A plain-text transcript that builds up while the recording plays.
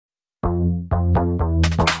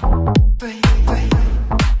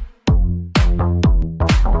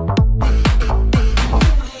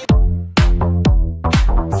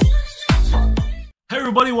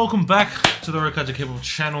everybody, welcome back to the ROKAJA K-pop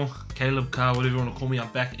channel. Caleb, Car, whatever you want to call me,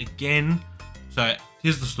 I'm back again. So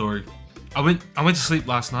here's the story. I went to sleep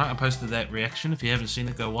last night. I posted that reaction. If you haven't seen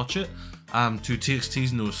it, go watch it. To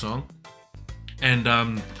TXT's newest song, and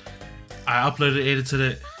I uploaded it, edited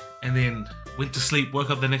it, and then went to sleep. Woke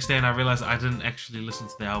up the next day and I realized I didn't actually listen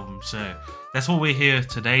to the album. So that's what we're here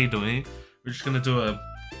today doing. We're just gonna do a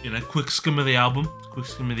quick skim of the album,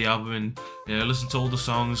 and listen to all the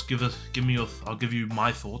songs. I'll give you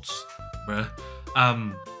my thoughts, bruh.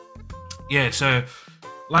 So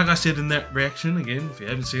like I said in that reaction, again, if you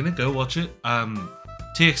haven't seen it, go watch it.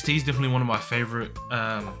 TXT is definitely one of my favorite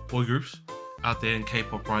boy groups out there in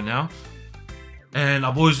K-pop right now, and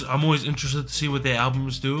I'm always interested to see what their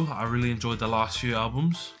albums do. I really enjoyed the last few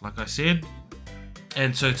albums, like I said,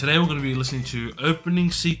 and so today we're going to be listening to Opening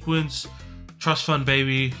Sequence, Trust Fund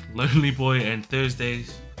Baby, Lonely Boy, and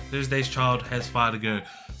Thursday's Child Has Far to Go.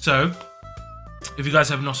 So if you guys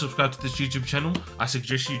have not subscribed to this YouTube channel, I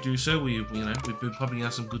suggest you do so. We've been pumping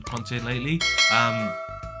out some good content lately.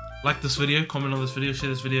 Like this video, comment on this video, share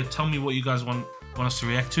this video. Tell me what you guys want us to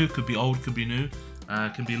react to. Could be old, could be new,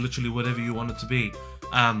 can be literally whatever you want it to be.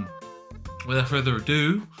 Without further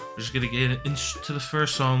ado, we're just gonna get into the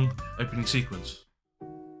first song, Opening Sequence.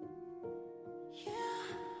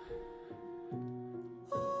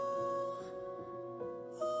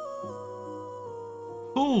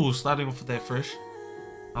 Ooh, starting off with that fresh.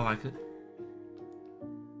 I like it.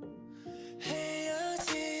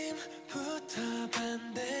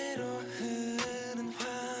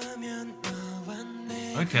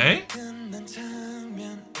 Okay.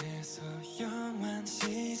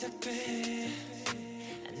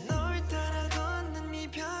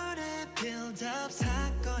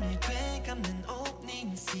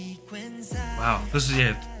 Wow,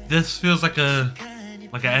 this feels like an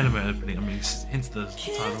anime opening. I mean, hence the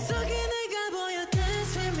title.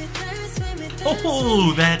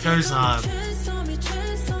 Oh, that goes hard.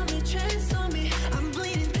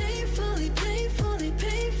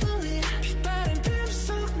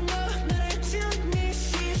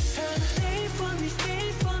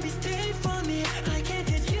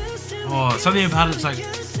 Oh, something about it's like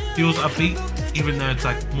feels upbeat, even though it's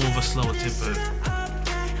like more of a slower tempo.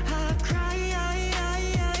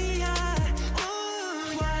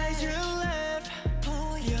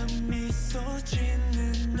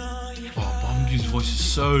 Oh, Bongkyu's voice is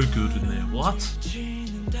so good in there. What?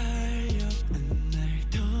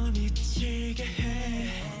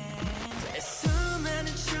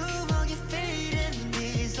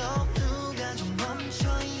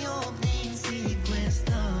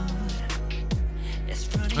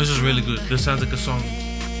 This is really good. This sounds like a song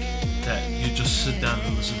that you just sit down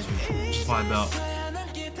and listen to, just vibe out.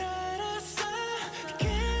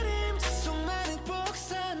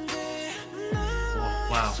 Oh,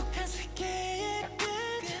 wow.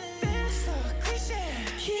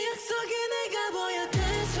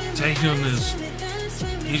 Taehyun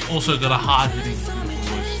he's also got a hard-hitting voice.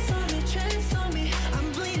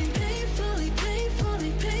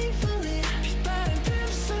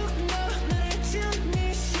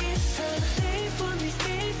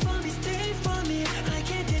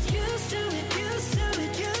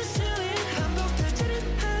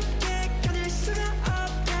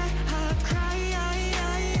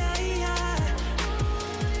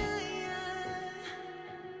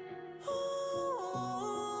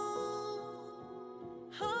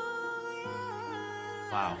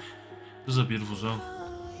 Wow, this is a beautiful song.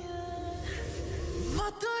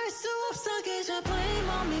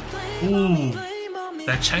 Ooh,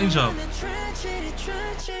 that change up.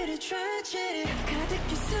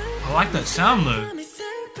 I like that sound though.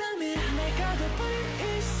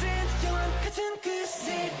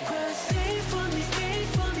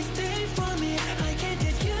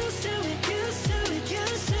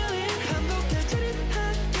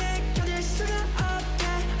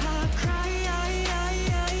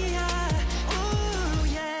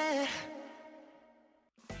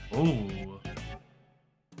 Oh,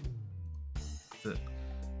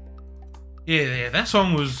 yeah, that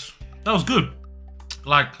song was good.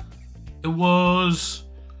 Like, it was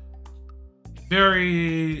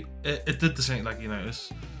very. It did the same. Like,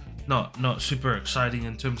 it's not super exciting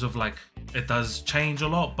in terms of like it does change a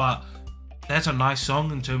lot, but that's a nice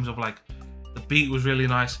song in terms of like the beat was really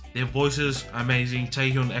nice. Their voices amazing.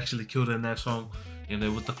 Taehyun actually killed it in that song.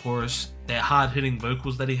 With the chorus, that hard-hitting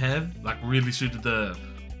vocals that he had like really suited the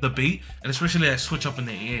beat, and especially that switch up in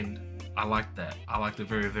the end. I liked that. I liked it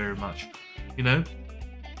very, very much.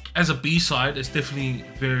 As a B-side, it's definitely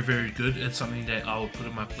very, very good. It's something that I will put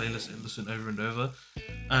in my playlist and listen over and over.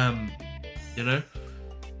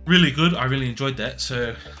 really good. I really enjoyed that.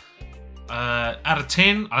 So out of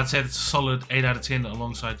 10, I'd say it's a solid 8 out of 10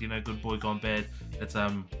 alongside, you know, Good Boy Gone Bad. It's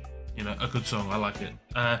you know, a good song. I like it.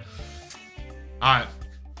 Alright.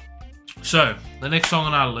 So the next song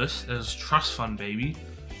on our list is Trust Fund Baby.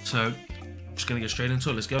 So I'm just gonna get straight into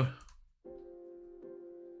it. Let's go.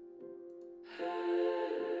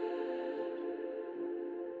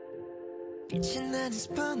 Alright,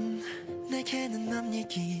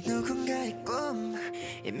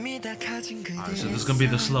 so this is gonna be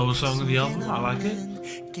the slower song of the album. I like it.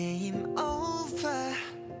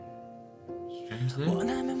 James there.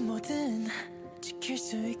 지킬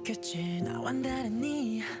수 있겠지 나와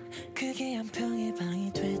다르니 그게 한 평의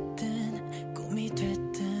방이 됐든 꿈이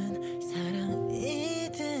됐든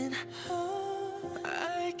사랑이든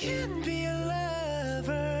I can be a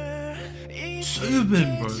lover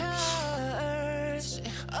Subin, bro.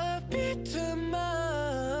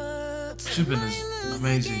 Subin is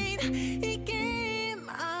amazing.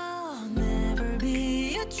 I'll never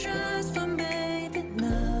be a trust fund baby,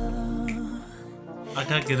 no. I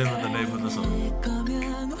can't get over the name of the song.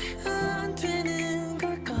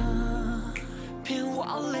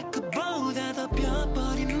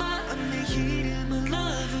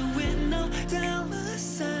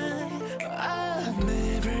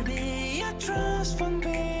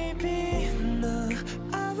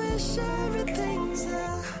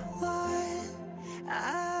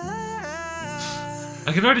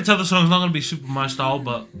 I can already tell the song's not going to be super my style,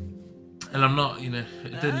 but and I'm not, you know,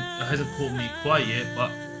 it hasn't caught me quite yet,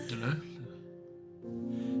 but you know.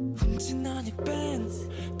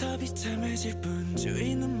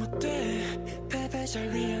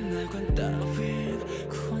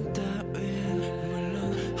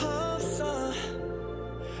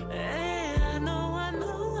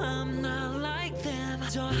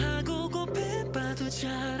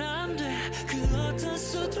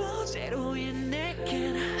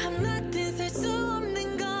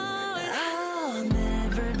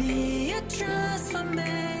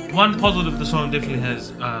 One positive the song definitely has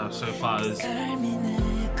so far is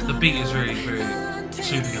the beat is very, very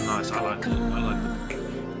soothing and nice. I like it. I like it.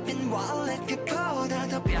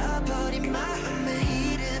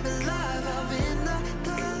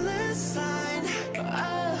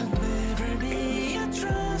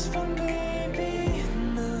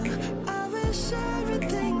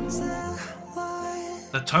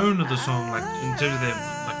 The tone of the song, like in terms of their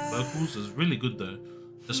like vocals, is really good though,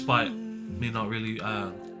 despite me not really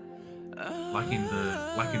liking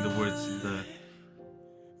the words and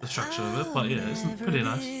the structure of it, but yeah, it's pretty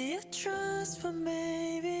nice.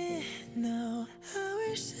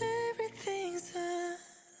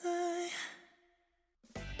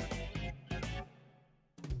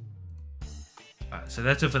 Alright, so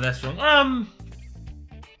that's it for that song.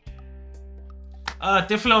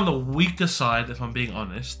 Definitely on the weaker side, if I'm being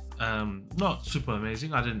honest. Not super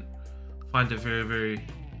amazing. I didn't find it very, very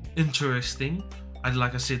interesting.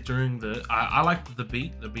 Like I said during I liked the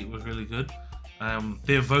beat. The beat was really good.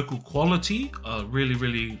 Their vocal quality, really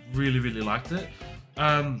liked it.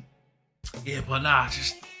 Yeah, but nah,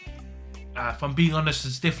 just if I'm being honest,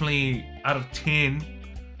 it's definitely out of 10.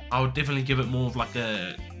 I would definitely give it more of like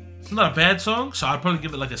a. It's not a bad song, so I'd probably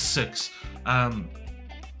give it like a 6.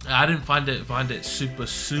 I didn't find it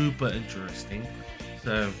super interesting.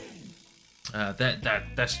 So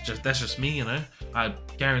that's just me, you know. I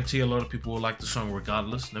guarantee a lot of people will like the song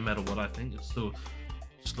regardless, no matter what I think. It's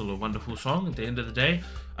still a wonderful song at the end of the day.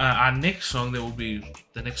 Our next song that will be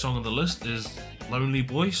the next song on the list is Lonely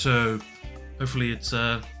Boy. So hopefully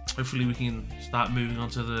hopefully we can start moving on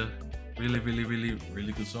to the really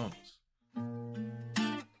good songs.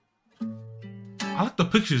 I like the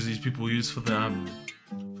pictures these people use for the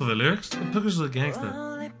lyrics. The pictures of the gangster.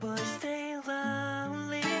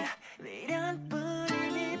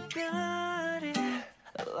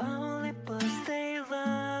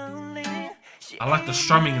 I like the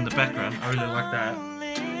strumming in the background. I really like that.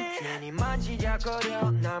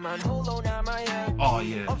 Oh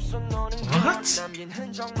yeah. What?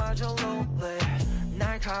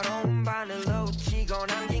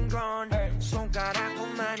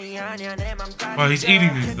 Oh, he's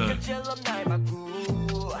eating these though.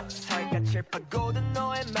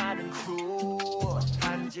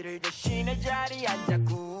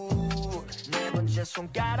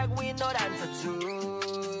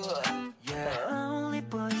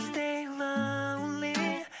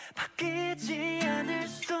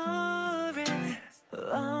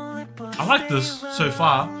 I like this so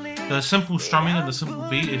far. The simple strumming and the simple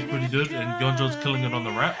beat is pretty good, and Yeonjo's killing it on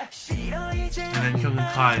the rap. And then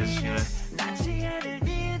Hyungin Kai's, you know,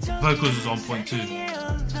 vocals is on point too.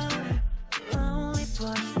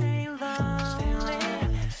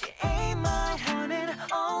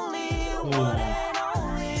 Ooh.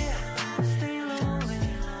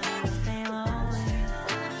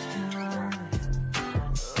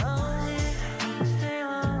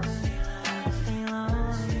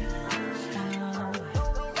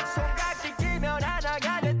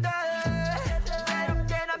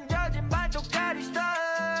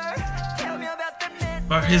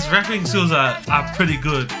 But his rapping skills are pretty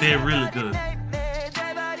good. They're really good.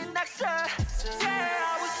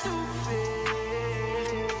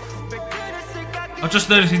 I'm just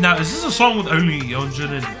noticing now, is this a song with only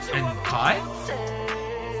Yeonjun and Kai?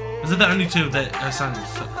 Is it the only two that are sang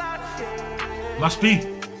this? Must be.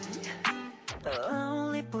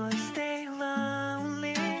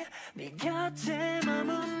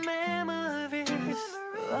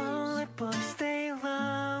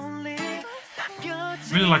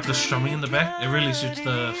 Really like the strumming in the back. It really suits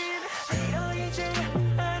the.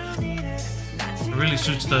 It really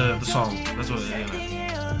suits the song. That's what you know.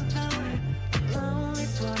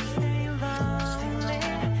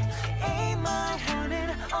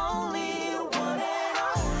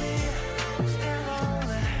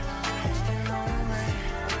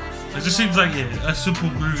 It just seems like a simple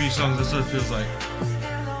groovy song. That's what it feels like.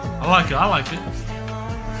 I like it. I like it.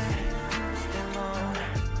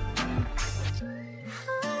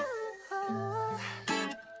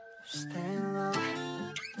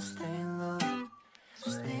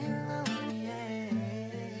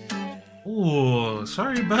 Oh,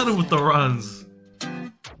 sorry about it with the runs.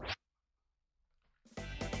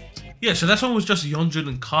 Yeah, so that song was just Yeonjun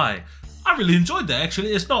and Kai. I really enjoyed that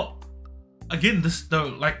actually. It's not, again, this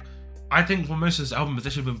though, like, I think for most of this album, it's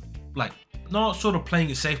actually been like not sort of playing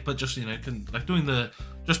it safe, but just, you know, like doing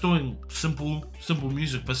simple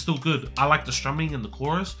music, but still good. I like the strumming and the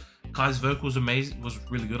chorus. Kai's vocal was amazing, was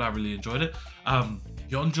really good. I really enjoyed it.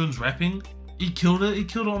 Yeonjun's rapping, he killed it. He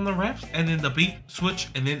killed it on the raps, and then the beat switch,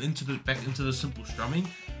 and then back into the simple strumming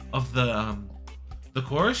of the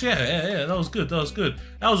chorus. Yeah, that was good. That was good.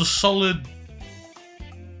 That was a solid.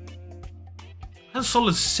 That's a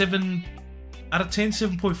solid 7 out of 10,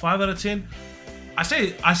 7.5 out of 10. I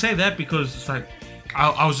say that because it's like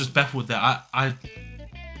I was just baffled that I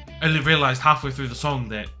only realized halfway through the song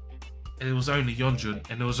that it was only Yeonjun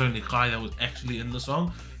and it was only Kai that was actually in the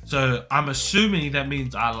song. So I'm assuming that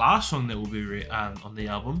means our last song that will be on the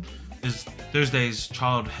album is Thursday's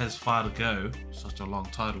Child Has Far to Go. Such a long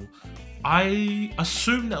title. I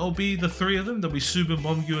assume that will be the three of them. There'll be Subin,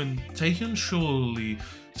 Bomgyu, and Taehyun, surely.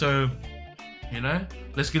 So, you know,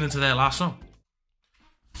 let's get into that last song.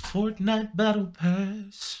 Fortnite Battle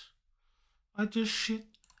Pass. I just shit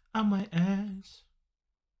out my ass.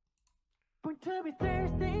 I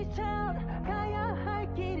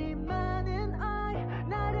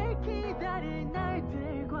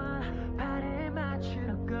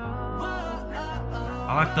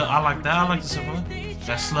like the song.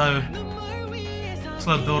 That slow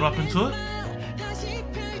build up into it.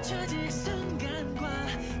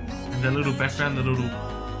 And that little background,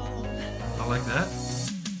 I like that.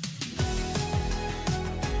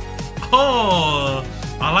 Oh,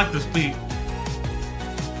 I like this beat.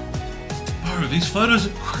 Bro, these photos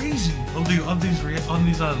are crazy on these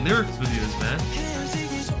lyrics videos, man.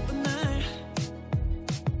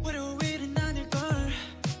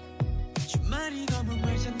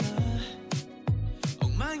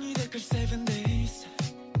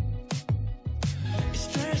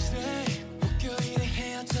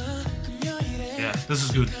 Yeah, this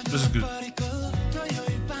is good. This is good.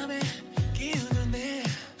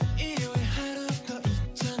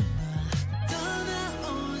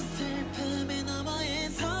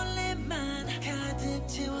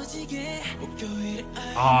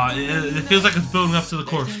 It feels like it's building up to the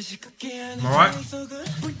chorus. Am I right?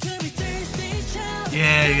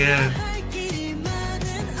 Yeah.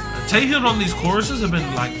 Taehyun on these choruses have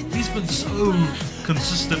been like, he's been so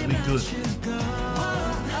consistently good.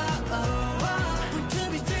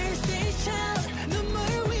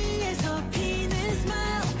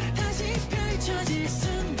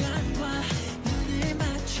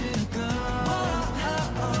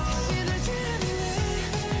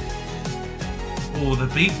 Oh,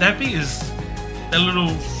 that beat is that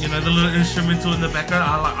little, you know, the little instrumental in the background.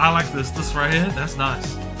 I like this right here. That's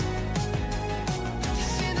nice.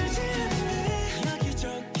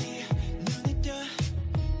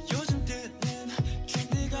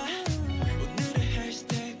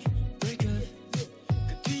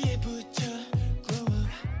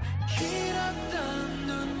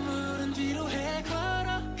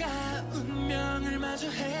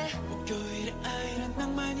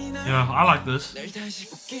 Yeah, I like this. Back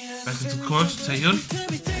into the chorus, Taehyun.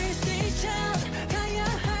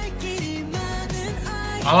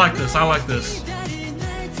 I like this. I like this.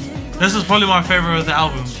 This is probably my favorite of the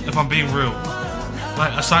album, if I'm being real.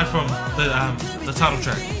 Like aside from the title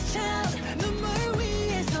track.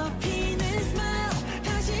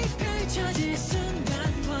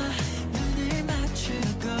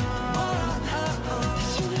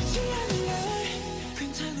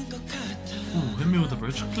 Ooh, hit me with the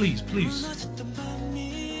bridge, please, please.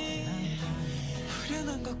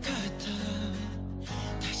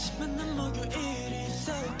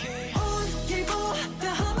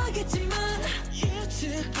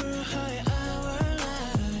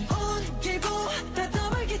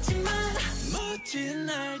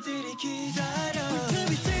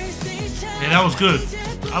 Yeah, that was good.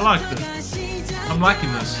 I like this. I'm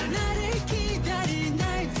liking this.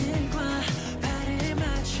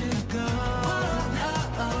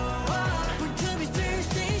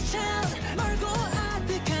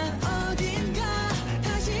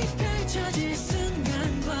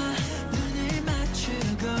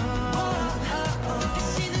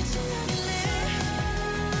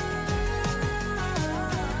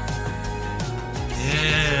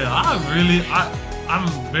 Yeah, I'm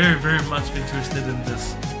very, very much interested in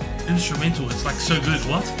this instrumental. It's like so good.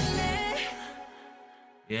 What?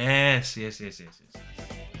 Yes.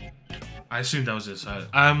 I assumed that was it. So,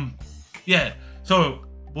 yeah. So,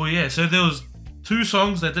 well, yeah. So there was 2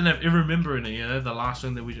 songs that didn't have "I Remember" in it. You know, the last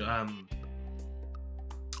song that we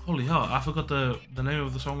holy hell, I forgot the name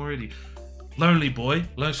of the song already. Lonely Boy.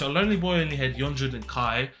 So Lonely Boy only had Yeonjun and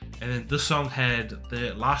Kai, and then this song had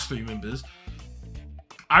the last 3 members.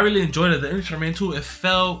 I really enjoyed it. The instrumental, it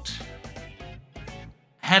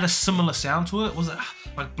had a similar sound to it. Was it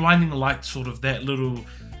like Blinding Light, sort of that little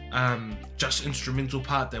just instrumental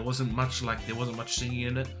part? There wasn't much singing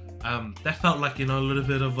in it. That felt like, you know, a little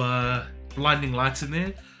bit of Blinding Lights in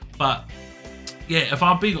there. But yeah, if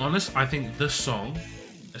I'm being honest, I think this song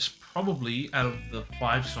is probably out of the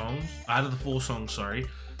 4 songs, sorry,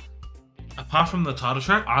 apart from the title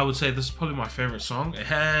track, I would say this is probably my favorite song. It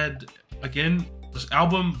had, again, this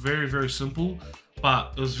album, very, very simple,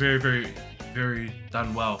 but it was very, very, very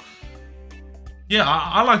done well. Yeah,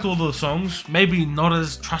 I liked all the songs. Maybe not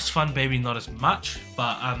as Trust Fund Baby, not as much,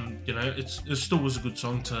 but you know, it still was a good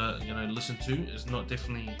song to, you know, listen to. It's not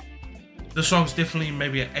definitely, the song's definitely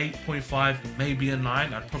maybe an 8.5, maybe a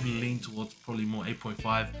 9. I'd probably lean towards probably more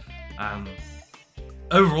 8.5.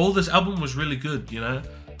 Overall, this album was really good. You know,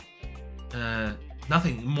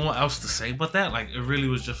 nothing more else to say but that. Like, it really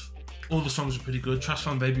was just, all the songs were pretty good. Trust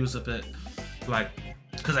Fund Baby was a bit like,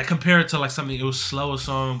 because I compare it to like something, it was slower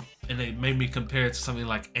song, and it made me compare it to something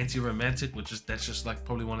like Anti-Romantic, that's just like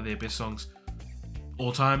probably one of their best songs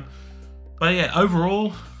all time. But yeah,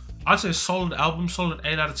 overall, I'd say solid album, solid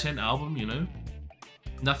 8 out of 10 album. You know,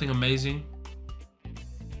 nothing amazing.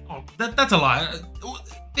 Oh, that's a lie.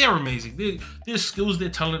 They're amazing. Their skills, their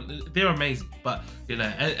talent, they're amazing. But you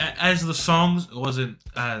know, as the songs, it wasn't.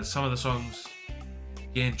 Some of the songs,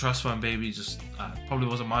 again, Trust Fund Baby just probably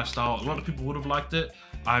wasn't my style. A lot of people would have liked it.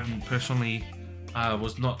 I personally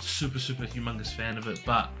was not super humongous fan of it,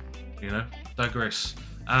 but you know, digress.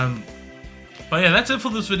 But yeah, that's it for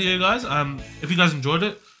this video, guys. If you guys enjoyed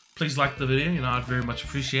it, please like the video. You know, I'd very much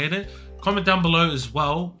appreciate it. Comment down below as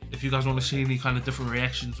well if you guys want to see any kind of different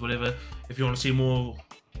reactions, whatever. If you want to see more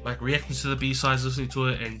like reactions to the B-sides, listening to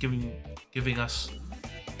it, and giving us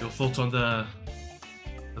your thoughts on the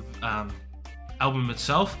album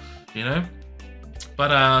itself, you know.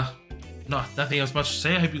 But no, nothing else much to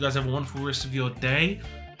say. I hope you guys have a wonderful rest of your day.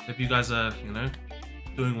 Hope you guys are, you know,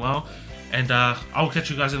 doing well, and I will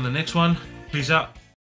catch you guys in the next one. Peace out.